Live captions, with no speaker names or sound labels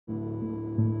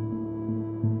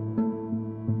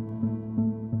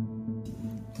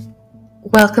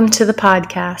Welcome to the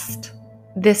podcast.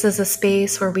 This is a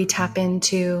space where we tap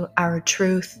into our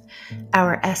truth,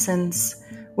 our essence,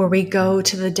 where we go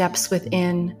to the depths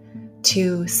within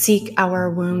to seek our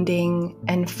wounding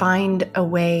and find a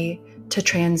way to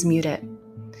transmute it.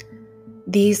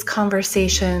 These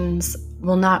conversations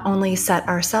will not only set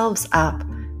ourselves up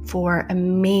for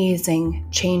amazing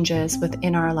changes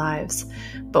within our lives,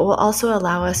 but will also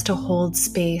allow us to hold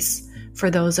space for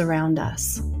those around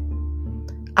us.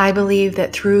 I believe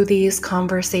that through these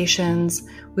conversations,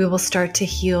 we will start to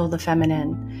heal the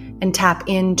feminine and tap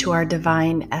into our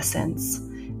divine essence.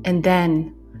 And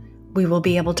then we will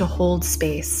be able to hold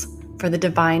space for the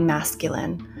divine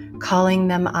masculine, calling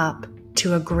them up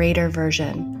to a greater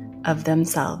version of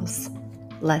themselves.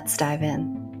 Let's dive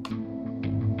in.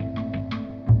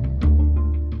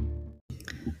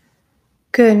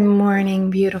 Good morning,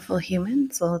 beautiful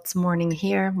humans. Well, it's morning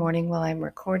here, morning while I'm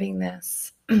recording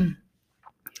this.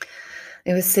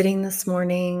 I was sitting this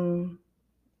morning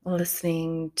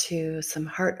listening to some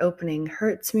heart-opening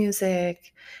Hertz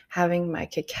music, having my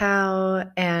cacao,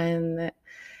 and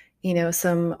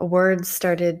some words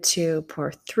started to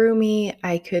pour through me.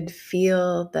 I could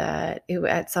feel that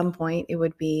at some point it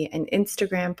would be an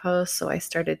Instagram post, so I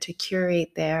started to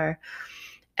curate there.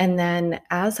 And then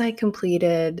as I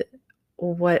completed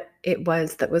what it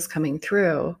was that was coming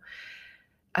through,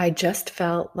 I just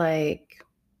felt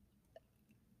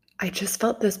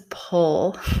this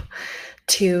pull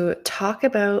to talk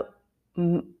about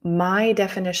my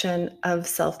definition of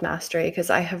self-mastery,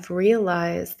 because I have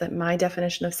realized that my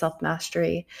definition of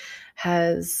self-mastery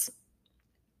has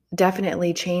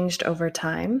definitely changed over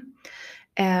time.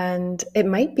 And it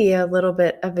might be a little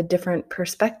bit of a different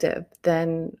perspective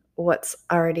than what's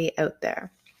already out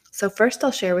there. So first,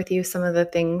 I'll share with you some of the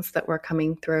things that were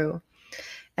coming through.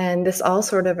 And this all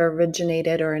sort of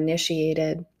originated or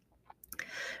initiated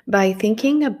by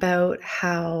thinking about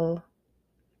how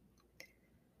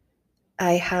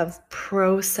I have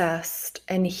processed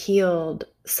and healed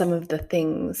some of the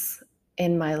things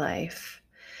in my life.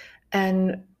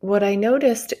 And what I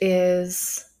noticed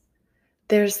is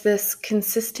there's this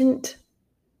consistent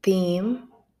theme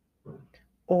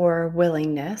or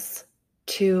willingness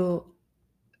to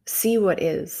see what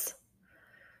is,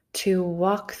 to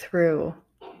walk through,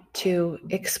 to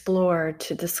explore,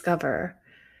 to discover,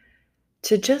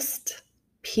 to just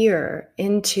peer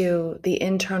into the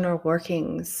internal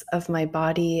workings of my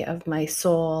body, of my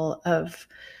soul, of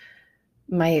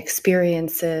my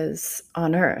experiences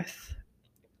on earth.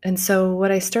 And so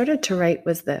what I started to write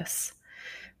was this: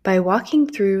 by walking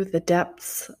through the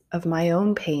depths of my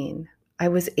own pain, I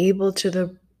was able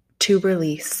to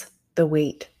release the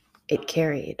weight it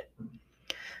carried.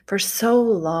 For so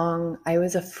long, I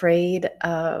was afraid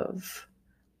of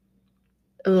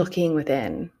looking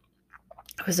within.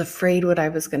 I was afraid what I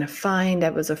was going to find.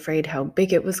 I was afraid how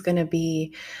big it was going to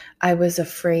be. I was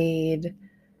afraid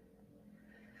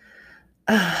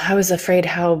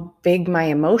how big my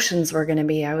emotions were going to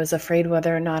be. I was afraid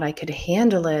whether or not I could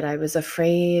handle it. I was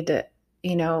afraid,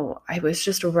 I was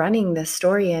just running this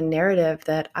story and narrative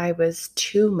that I was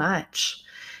too much,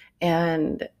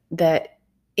 and that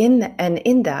in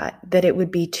that it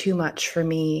would be too much for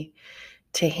me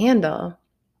to handle.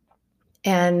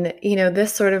 And,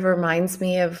 this sort of reminds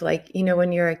me of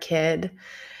when you're a kid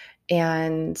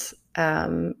and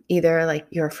either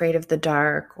you're afraid of the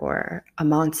dark or a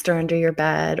monster under your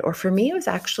bed. Or for me, it was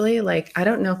actually I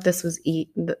don't know if this was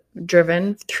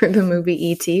driven through the movie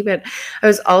E.T., but I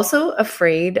was also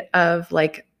afraid of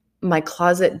my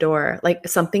closet door,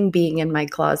 something being in my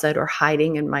closet or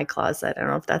hiding in my closet. I don't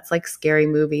know if that's scary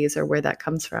movies or where that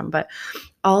comes from, but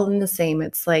all in the same.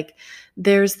 It's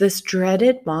there's this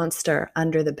dreaded monster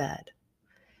under the bed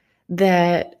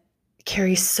that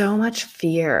carries so much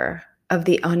fear of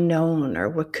the unknown or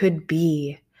what could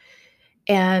be.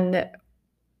 And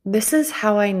this is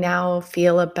how I now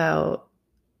feel about,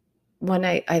 when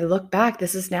I look back,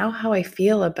 this is now how I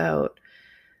feel about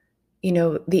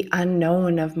the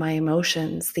unknown of my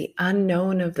emotions, the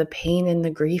unknown of the pain and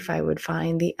the grief I would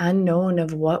find, the unknown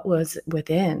of what was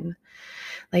within.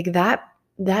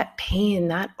 That pain,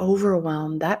 that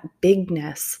overwhelm, that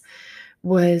bigness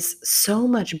was so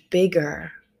much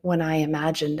bigger when I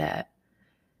imagined it.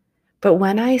 But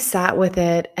when I sat with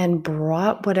it and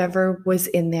brought whatever was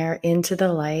in there into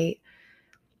the light,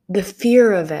 the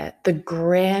fear of it, the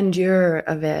grandeur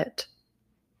of it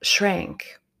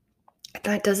shrank.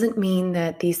 That doesn't mean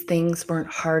that these things weren't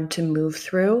hard to move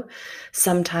through.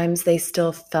 Sometimes they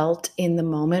still felt in the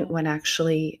moment when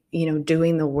actually,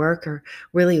 doing the work or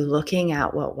really looking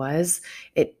at what was.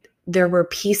 There were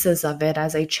pieces of it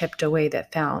as I chipped away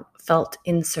that felt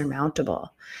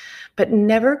insurmountable. but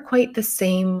never quite the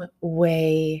same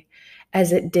way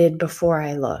as it did before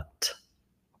I looked.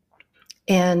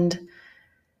 And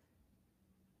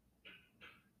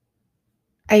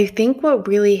I think what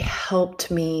really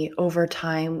helped me over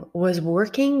time was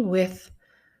working with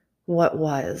what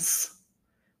was,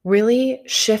 really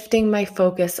shifting my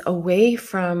focus away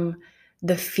from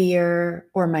the fear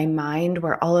or my mind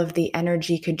where all of the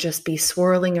energy could just be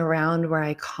swirling around, where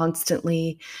I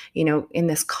constantly, in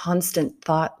this constant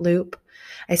thought loop.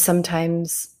 I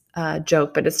sometimes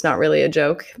joke, but it's not really a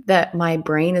joke, that my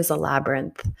brain is a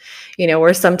labyrinth,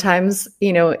 where sometimes,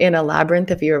 in a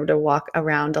labyrinth, if you were to walk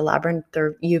around a labyrinth,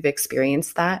 or you've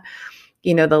experienced that,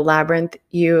 the labyrinth,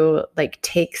 you like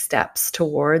take steps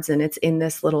towards, and it's in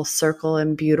this little circle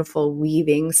and beautiful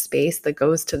weaving space that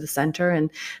goes to the center. And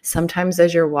sometimes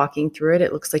as you're walking through it,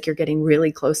 it looks like you're getting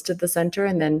really close to the center.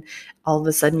 And then all of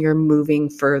a sudden you're moving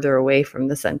further away from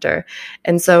the center.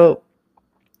 And so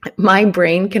my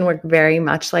brain can work very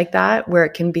much like that, where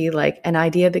it can be like an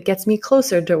idea that gets me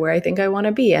closer to where I think I want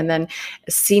to be, and then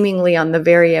seemingly on the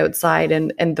very outside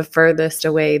and the furthest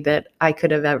away that I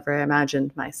could have ever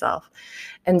imagined myself.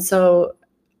 And so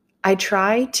I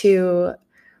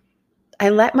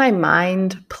let my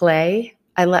mind play.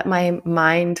 I let my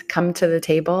mind come to the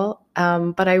table,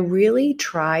 but I really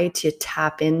try to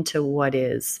tap into what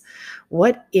is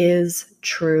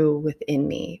true within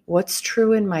me, what's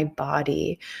true in my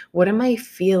body, what am I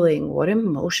feeling, what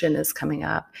emotion is coming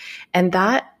up, and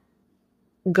that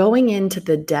going into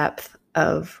the depth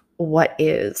of what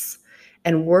is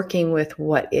and working with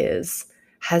what is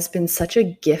has been such a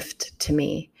gift to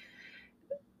me.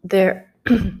 There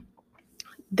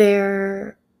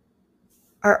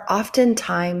are often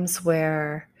times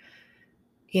where,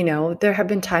 there have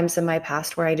been times in my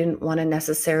past where I didn't want to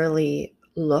necessarily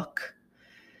look.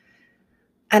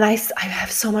 And I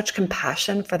have so much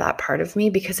compassion for that part of me,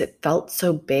 because it felt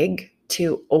so big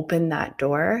to open that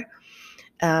door.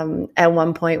 At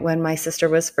one point when my sister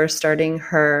was first starting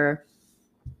her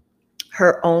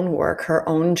own work, her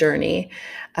own journey,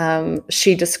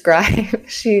 she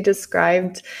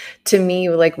described to me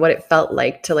like what it felt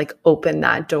like to like open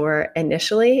that door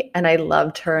initially. And I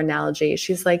loved her analogy.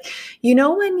 She's like,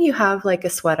 when you have like a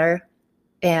sweater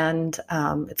and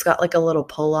it's got like a little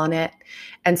pull on it,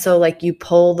 and so like you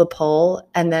pull the pull,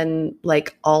 and then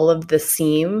like all of the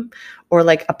seam or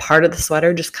like a part of the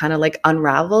sweater just kind of like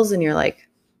unravels, and you're like,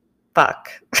 fuck.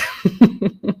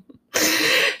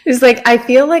 It's like, I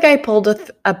feel like I pulled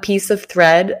a piece of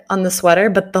thread on the sweater,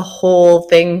 but the whole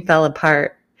thing fell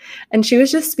apart. And she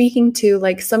was just speaking to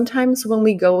like, sometimes when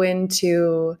we go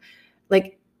into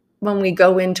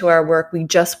our work, we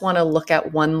just want to look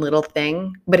at one little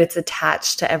thing, but it's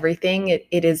attached to everything.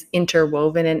 It is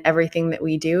interwoven in everything that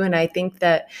we do. And I think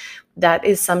that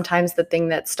is sometimes the thing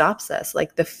that stops us,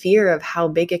 like the fear of how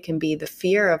big it can be, the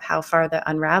fear of how far the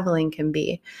unraveling can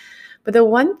be. But the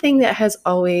one thing that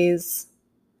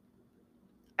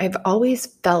I've always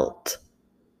felt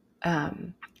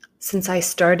since I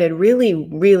started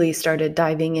really started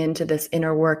diving into this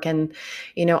inner work and,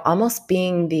 almost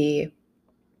being the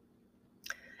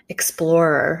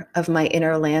explorer of my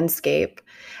inner landscape,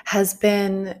 has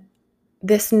been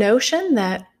this notion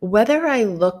that whether I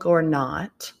look or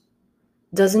not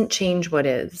doesn't change what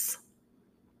is.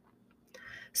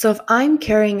 So if I'm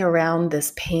carrying around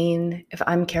this pain, if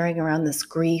I'm carrying around this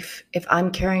grief, if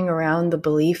I'm carrying around the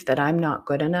belief that I'm not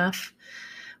good enough,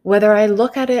 whether I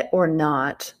look at it or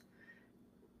not,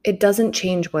 it doesn't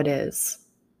change what is.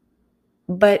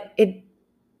 But it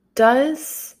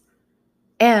does,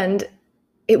 and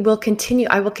it will continue.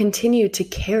 I will continue to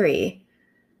carry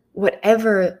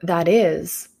whatever that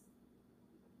is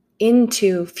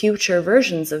into future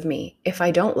versions of me if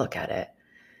I don't look at it.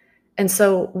 And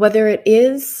so whether it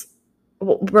is,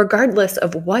 regardless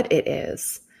of what it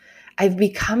is, I've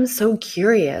become so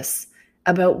curious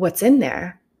about what's in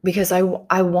there, because I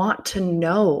want to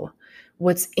know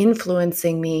what's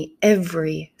influencing me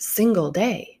every single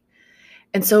day.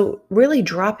 And so really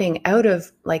dropping out of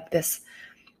like this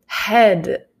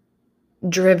head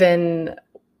driven,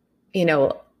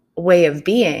 way of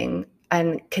being,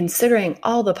 and considering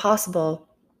all the possible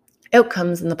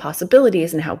outcomes and the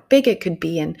possibilities and how big it could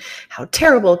be and how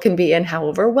terrible it can be and how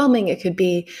overwhelming it could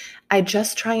be, I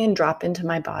just try and drop into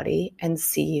my body and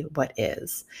see what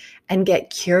is, and get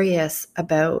curious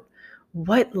about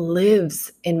what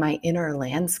lives in my inner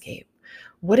landscape.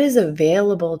 What is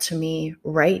available to me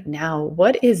right now?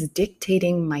 What is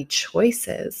dictating my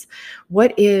choices?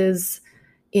 What is,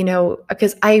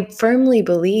 because I firmly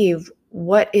believe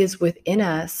what is within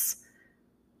us,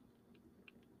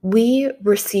 we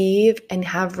receive and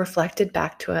have reflected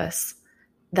back to us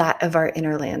that of our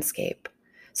inner landscape.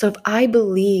 So if I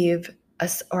believe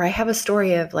or I have a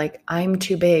story of like, I'm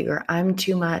too big or I'm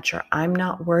too much or I'm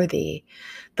not worthy,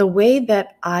 the way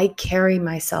that I carry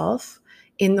myself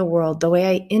in the world, the way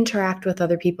I interact with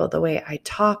other people, the way I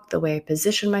talk, the way I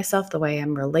position myself, the way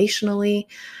I'm relationally,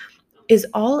 is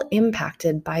all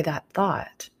impacted by that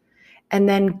thought and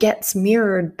then gets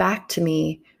mirrored back to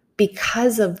me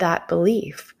because of that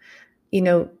belief.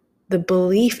 The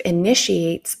belief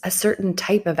initiates a certain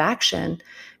type of action,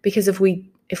 because if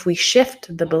we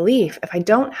shift the belief, if I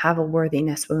don't have a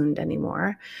worthiness wound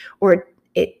anymore, or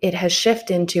it has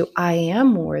shifted into I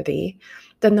am worthy,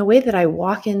 then the way that I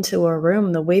walk into a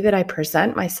room, the way that I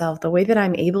present myself, the way that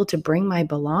I'm able to bring my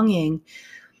belonging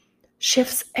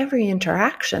shifts every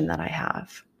interaction that I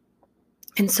have.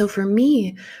 And so for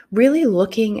me, really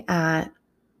looking at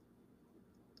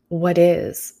what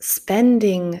is,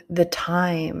 spending the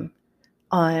time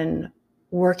on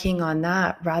working on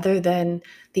that rather than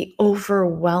the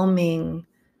overwhelming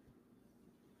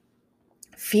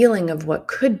feeling of what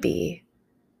could be,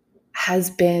 has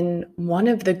been one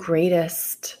of the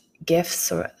greatest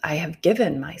gifts I have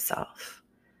given myself.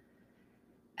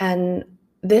 And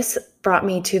this brought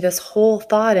me to this whole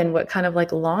thought, and what kind of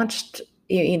like launched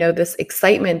this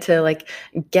excitement to like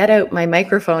get out my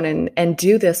microphone and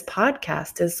do this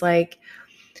podcast is like,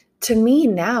 to me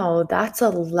now, that's a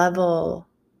level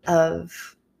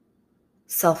of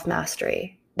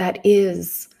self-mastery. That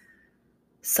is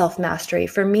self-mastery.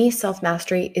 For me,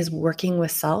 self-mastery is working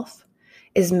with self,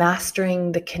 is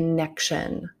mastering the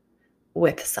connection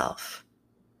with self.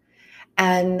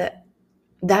 And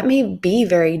that may be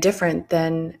very different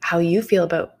than how you feel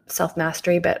about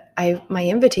self-mastery, but my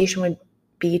invitation would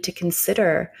be to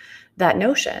consider that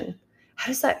notion. How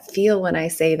does that feel when I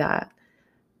say that?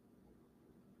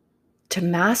 To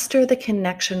master the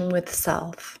connection with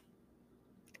self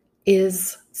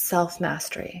is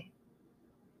self-mastery.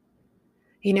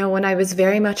 When I was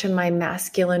very much in my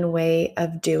masculine way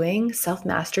of doing,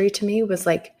 self-mastery to me was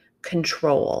like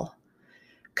controlling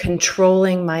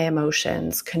my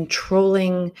emotions,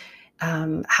 controlling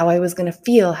how I was going to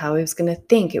feel, how I was going to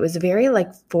think. It was very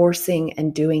like forcing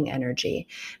and doing energy.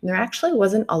 And there actually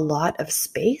wasn't a lot of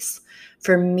space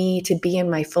for me to be in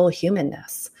my full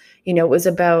humanness. It was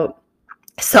about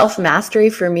self-mastery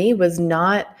for me was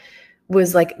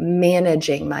like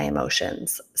managing my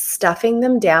emotions, stuffing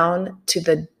them down to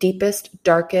the deepest,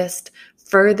 darkest,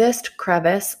 furthest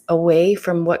crevice away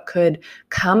from what could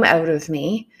come out of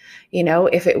me.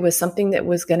 If it was something that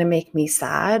was going to make me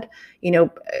sad,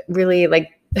 really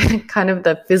like kind of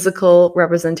the physical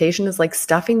representation is like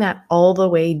stuffing that all the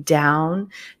way down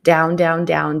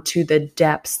to the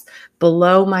depths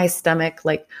below my stomach,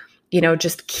 like,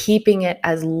 just keeping it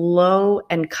as low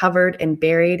and covered and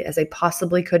buried as I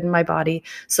possibly could in my body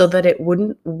so that it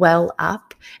wouldn't well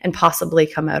up and possibly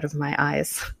come out of my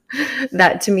eyes.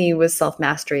 That to me was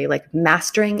self-mastery, like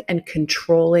mastering and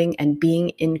controlling and being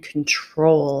in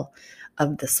control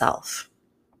of the self.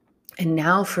 And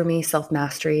now for me,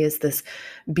 self-mastery is this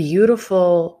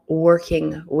beautiful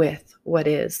working with what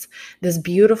is, this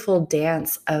beautiful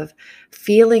dance of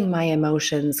feeling my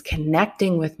emotions,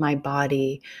 connecting with my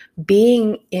body,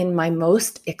 being in my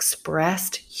most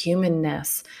expressed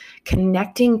humanness,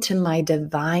 connecting to my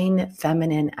divine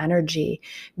feminine energy,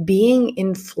 being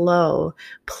in flow,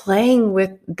 playing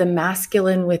with the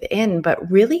masculine within,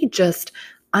 but really just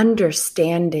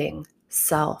understanding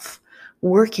self.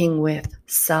 Working with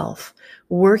self,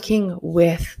 working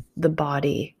with the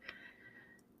body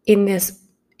in this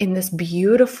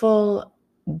beautiful,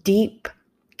 deep,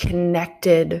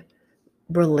 connected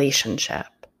relationship.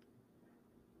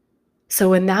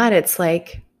 So in that, it's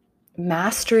like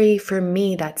mastery for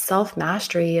me, that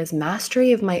self-mastery is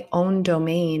mastery of my own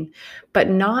domain, but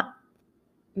not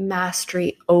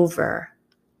mastery over,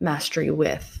 mastery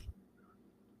with.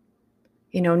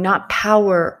 Not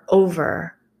power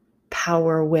over,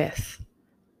 power with.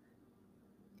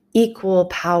 Equal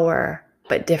power,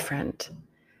 but different.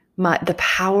 The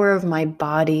power of my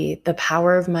body, the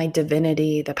power of my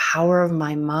divinity, the power of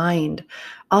my mind,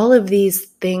 all of these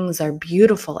things are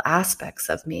beautiful aspects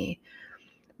of me.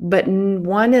 But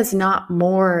one is not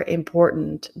more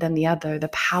important than the other. The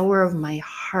power of my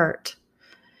heart.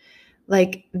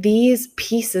 Like these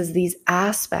pieces, these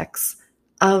aspects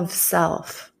of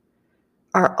self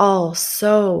are all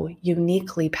so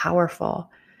uniquely powerful.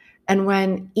 And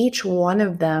when each one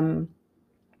of them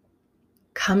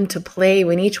come to play,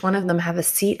 when each one of them have a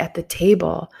seat at the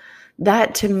table,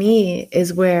 that to me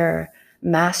is where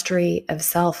mastery of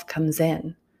self comes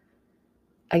in.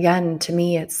 Again, to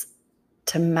me, it's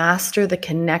to master the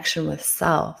connection with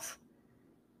self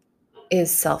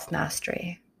is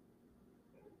self-mastery.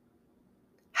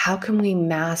 how can we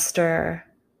master,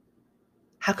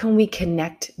 how can we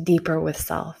connect deeper with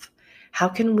self? How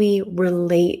can we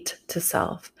relate to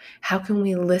self? How can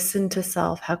we listen to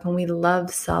self? How can we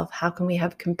love self? How can we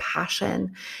have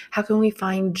compassion? How can we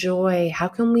find joy? How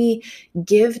can we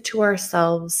give to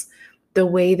ourselves the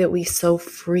way that we so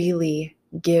freely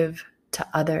give to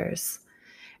others?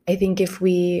 I think if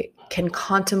we can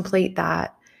contemplate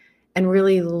that and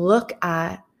really look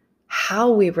at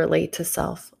how we relate to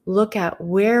self, look at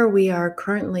where we are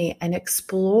currently and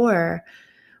explore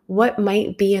what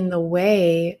might be in the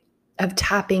way of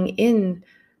tapping in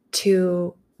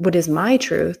to what is my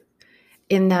truth,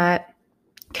 in that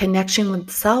connection with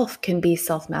self can be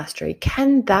self-mastery.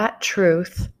 Can my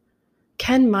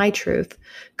truth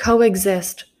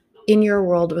coexist in your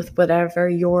world with whatever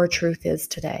your truth is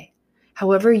today?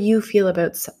 However you feel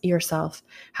about yourself,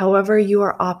 however you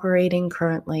are operating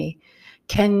currently,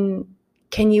 can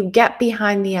you get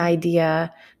behind the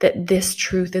idea that this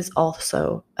truth is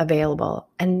also available,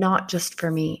 and not just for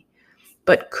me,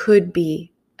 but could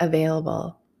be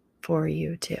available for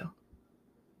you too?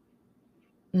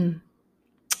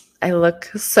 I look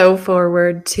so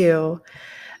forward to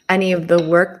any of the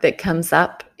work that comes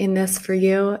up in this for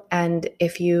you. And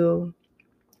if you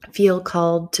feel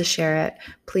called to share it,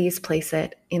 please place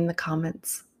it in the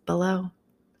comments below.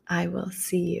 I will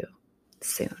see you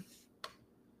soon.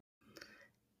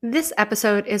 This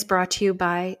episode is brought to you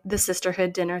by the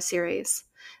Sisterhood Dinner Series.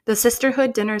 The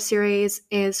Sisterhood Dinner Series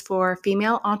is for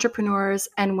female entrepreneurs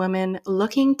and women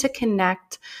looking to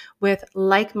connect with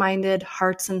like-minded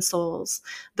hearts and souls,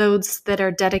 those that are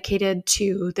dedicated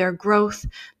to their growth,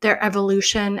 their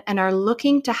evolution, and are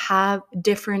looking to have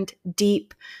different,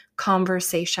 deep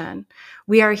conversation.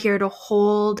 We are here to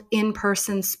hold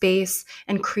in-person space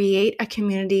and create a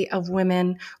community of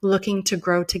women looking to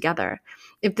grow together.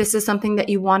 If this is something that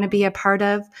you want to be a part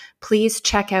of, please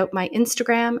check out my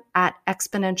Instagram at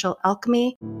Exponential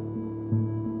Alchemy.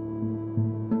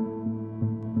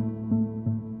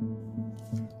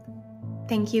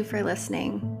 Thank you for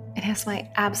listening. It is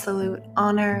my absolute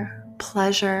honor,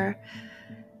 pleasure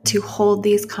to hold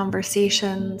these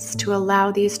conversations, to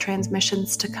allow these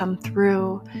transmissions to come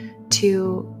through,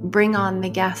 to bring on the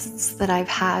guests that I've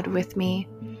had with me.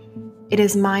 It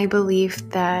is my belief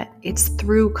that it's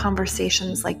through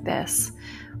conversations like this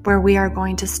where we are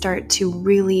going to start to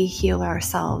really heal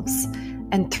ourselves,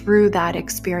 and through that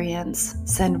experience,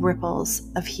 send ripples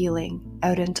of healing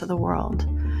out into the world.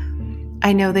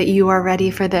 I know that you are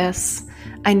ready for this.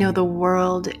 I know the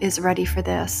world is ready for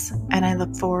this, and I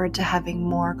look forward to having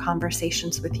more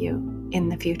conversations with you in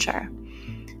the future.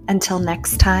 Until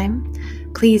next time,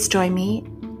 please join me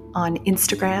on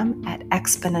Instagram at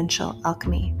Exponential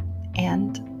Alchemy.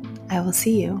 And I will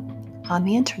see you on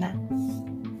the internet.